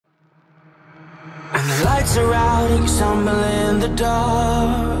lights are out and you stumble in the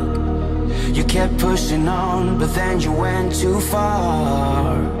dark. You kept pushing on, but then you went too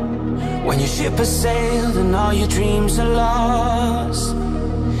far. When your ship has sailed and all your dreams are lost,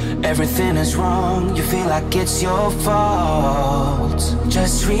 everything is wrong, you feel like it's your fault.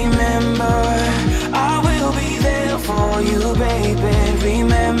 Just remember, I will be there for you, baby.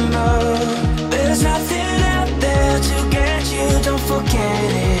 Remember, there's nothing out there to get you, don't forget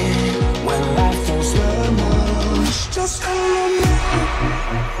it. When life throws lemons, just call me.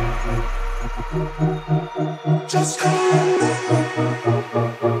 Just call me.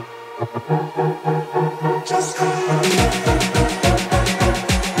 Just call me.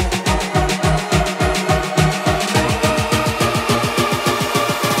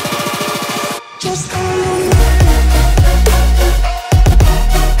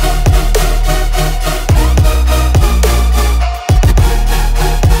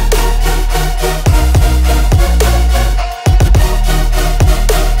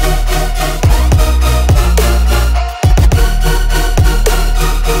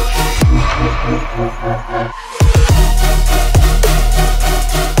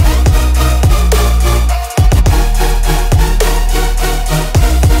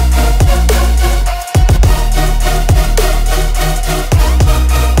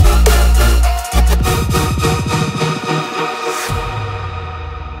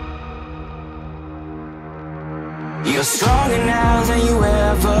 You're stronger now than you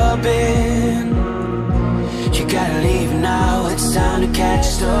ever been. You gotta leave now, it's time to catch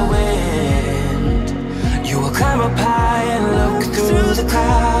the wind. You will climb up high and look through the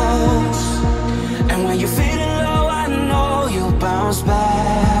clouds, and when you're feeling low, I know you'll bounce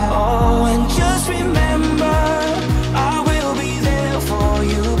back. Oh, and just remember, I will be there for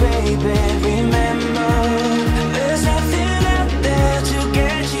you, baby. Remember, there's nothing out there to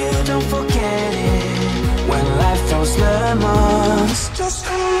get you, don't forget it. When life throws lemons, just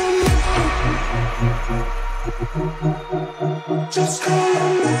call me. Just call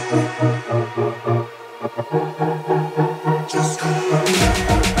me. Just call me.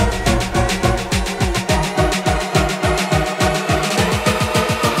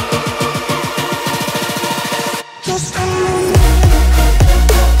 Just call me.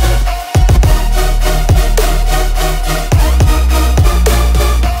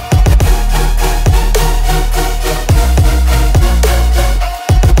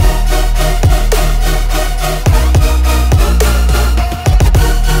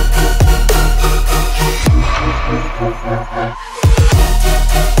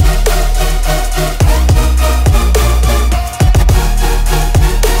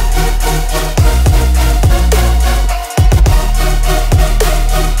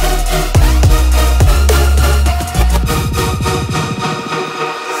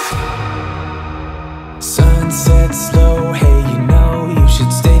 Sunset slow, hey, you know you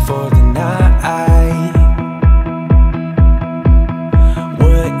should stay for the night.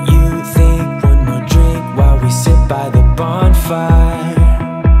 What you think? One more drink while we sit by the bonfire.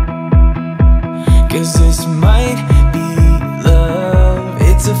 'Cause this might be love.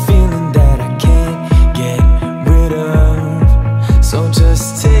 It's a feeling that I can't get rid of. So just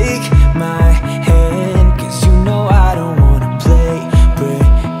take my hand, 'cause you know I don't wanna play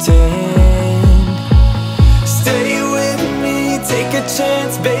pretend. Stay with me, take a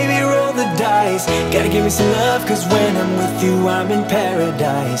chance, baby, roll the dice. Gotta give me some love, 'cause when I'm with you, I'm in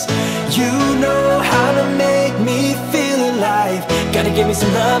paradise. You know how to make me feel alive. Gotta give me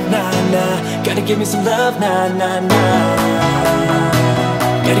some love, nah, nah. Gotta give me some love, nah, nah, nah.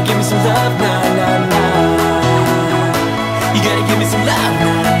 Gotta give me some love, nah, nah, nah. You gotta give me some love,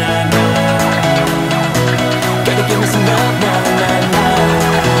 nah, nah, nah. Gotta give me some love, nah, nah, nah.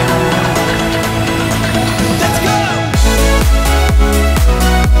 Let's go!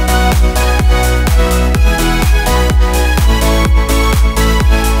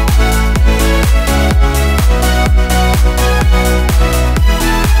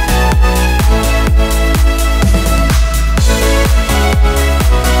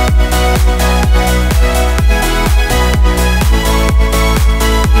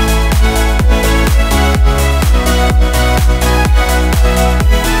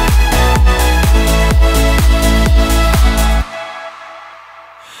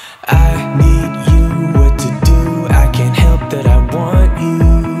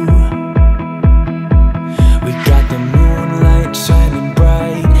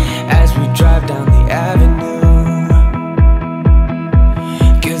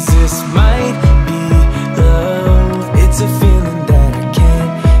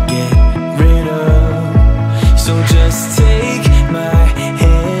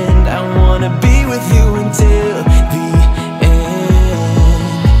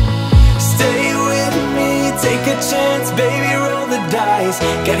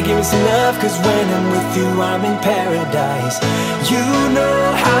 me some love, cause when I'm with you I'm in paradise. You know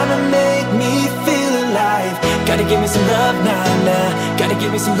how to make me feel alive. Gotta give me some love, nah, nah. Gotta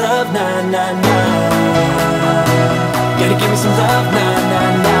give me some love, nah, nah, nah. Gotta give me some love, nah,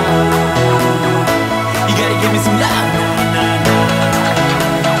 nah, nah. You gotta give me some love, nah, nah, nah.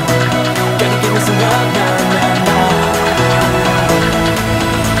 Gotta give me some love, nah, nah, nah.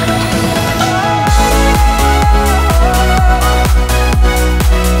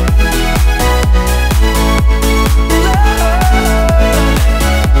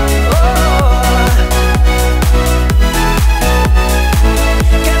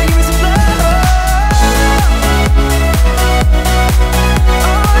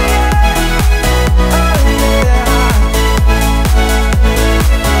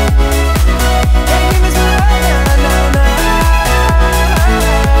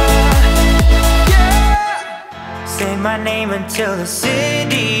 Until the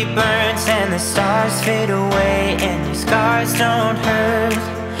city burns and the stars fade away and your scars don't hurt.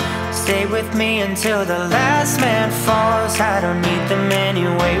 Stay with me until the last man falls. I don't need them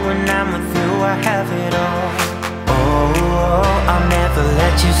anyway. When I'm with you I have it all. Oh, I'll never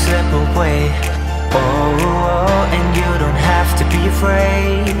let you slip away. Oh, and you don't have to be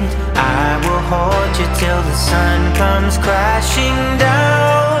afraid. I will hold you till the sun comes crashing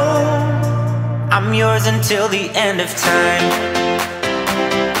down. I'm yours until the end of time.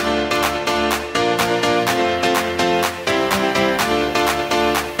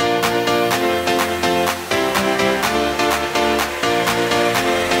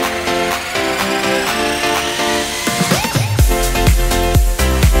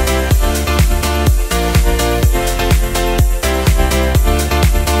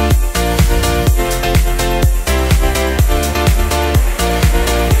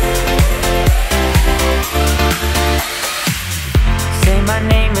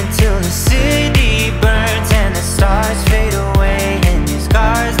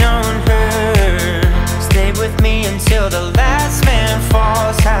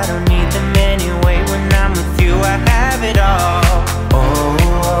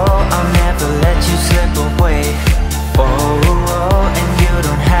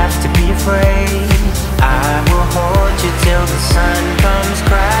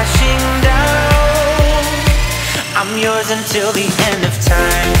 Until the end of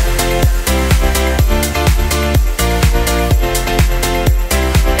time.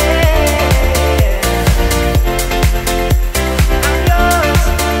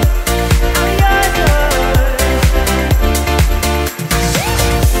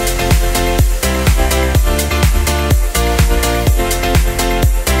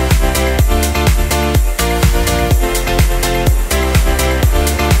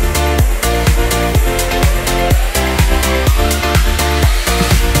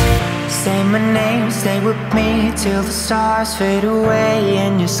 Till the stars fade away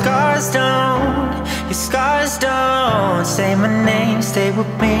and your scars don't say my name, stay with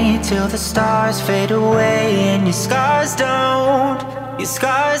me till the stars fade away and your scars don't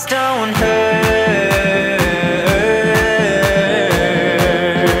hurt.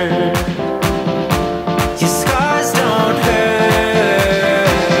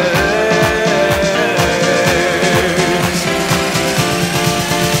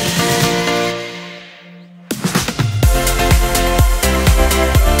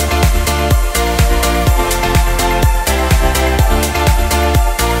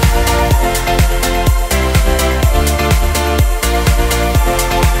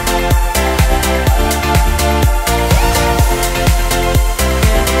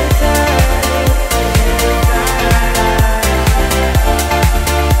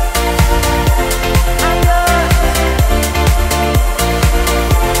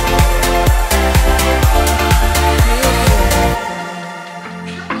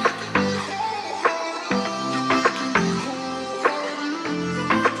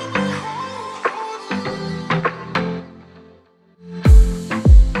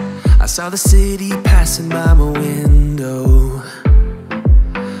 Saw the city passing by my window.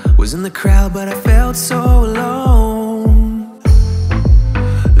 Was in the crowd but I felt so alone.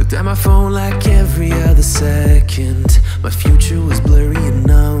 Looked at my phone like every other second. My future was blurry and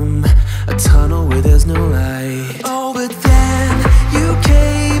numb, a tunnel where there's no light. Oh, but then you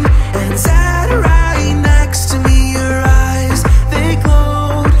came and sat right next to me. Your eyes, they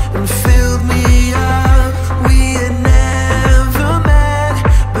glowed and filled me up. We had never met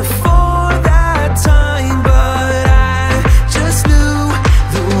before that time, but I just knew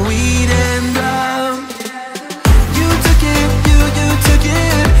that we'd end up. You took it, you took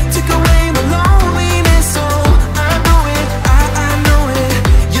it, took away my loneliness. Oh, I know it, I know it.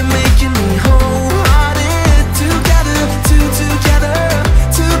 You made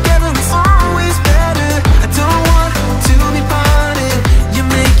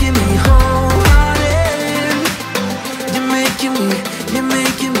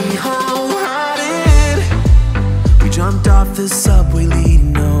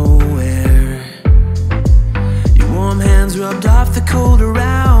hands rubbed off the cold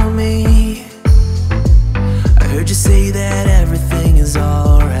around me. I heard you say that everything is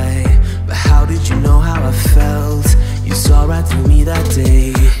alright, but how did you know how I felt? You saw right through me that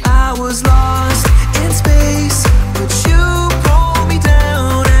day. I was lost in space, but you pulled me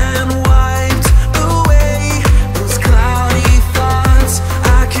down and wiped away those cloudy thoughts.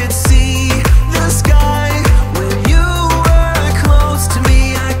 I could see the sky when you were close to me.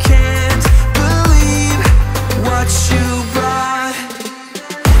 I can't believe what you brought.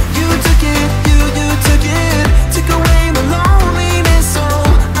 You took it, you took it, took away my loneliness. So I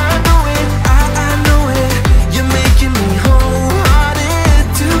know it, I know it. You're making me wholehearted.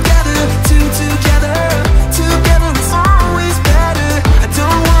 Together, together it's always better. I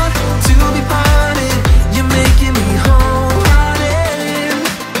don't want to be parted. You're making me wholehearted.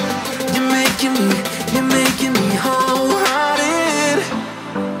 You're making me wholehearted.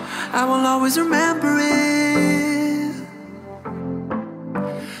 I will always remember it,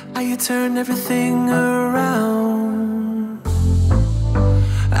 how you turned everything around.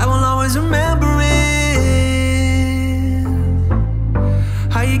 I will always remember it,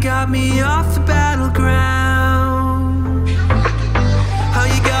 how you got me off the battleground. How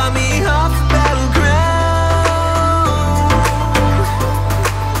you got me off the battleground.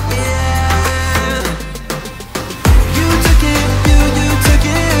 Yeah. You took it, you took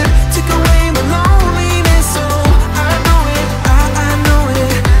it, took away my loneliness. So I know it, I know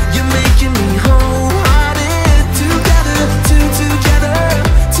it. You're making me wholehearted. Together,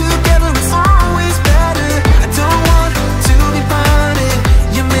 together it's always better. I don't want to be parted.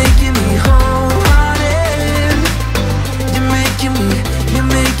 You're making me wholehearted. You're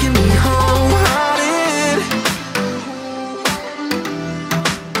making me wholehearted.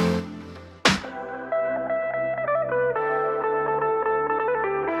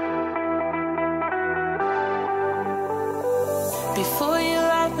 Before your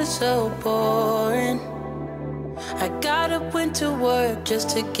life was so boring, I got up, went to work just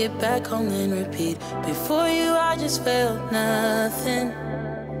to get back home and repeat. Before you I just felt nothing.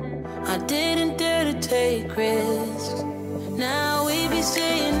 I didn't dare to take risks. Now we be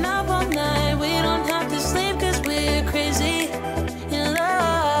staying up all night, we don't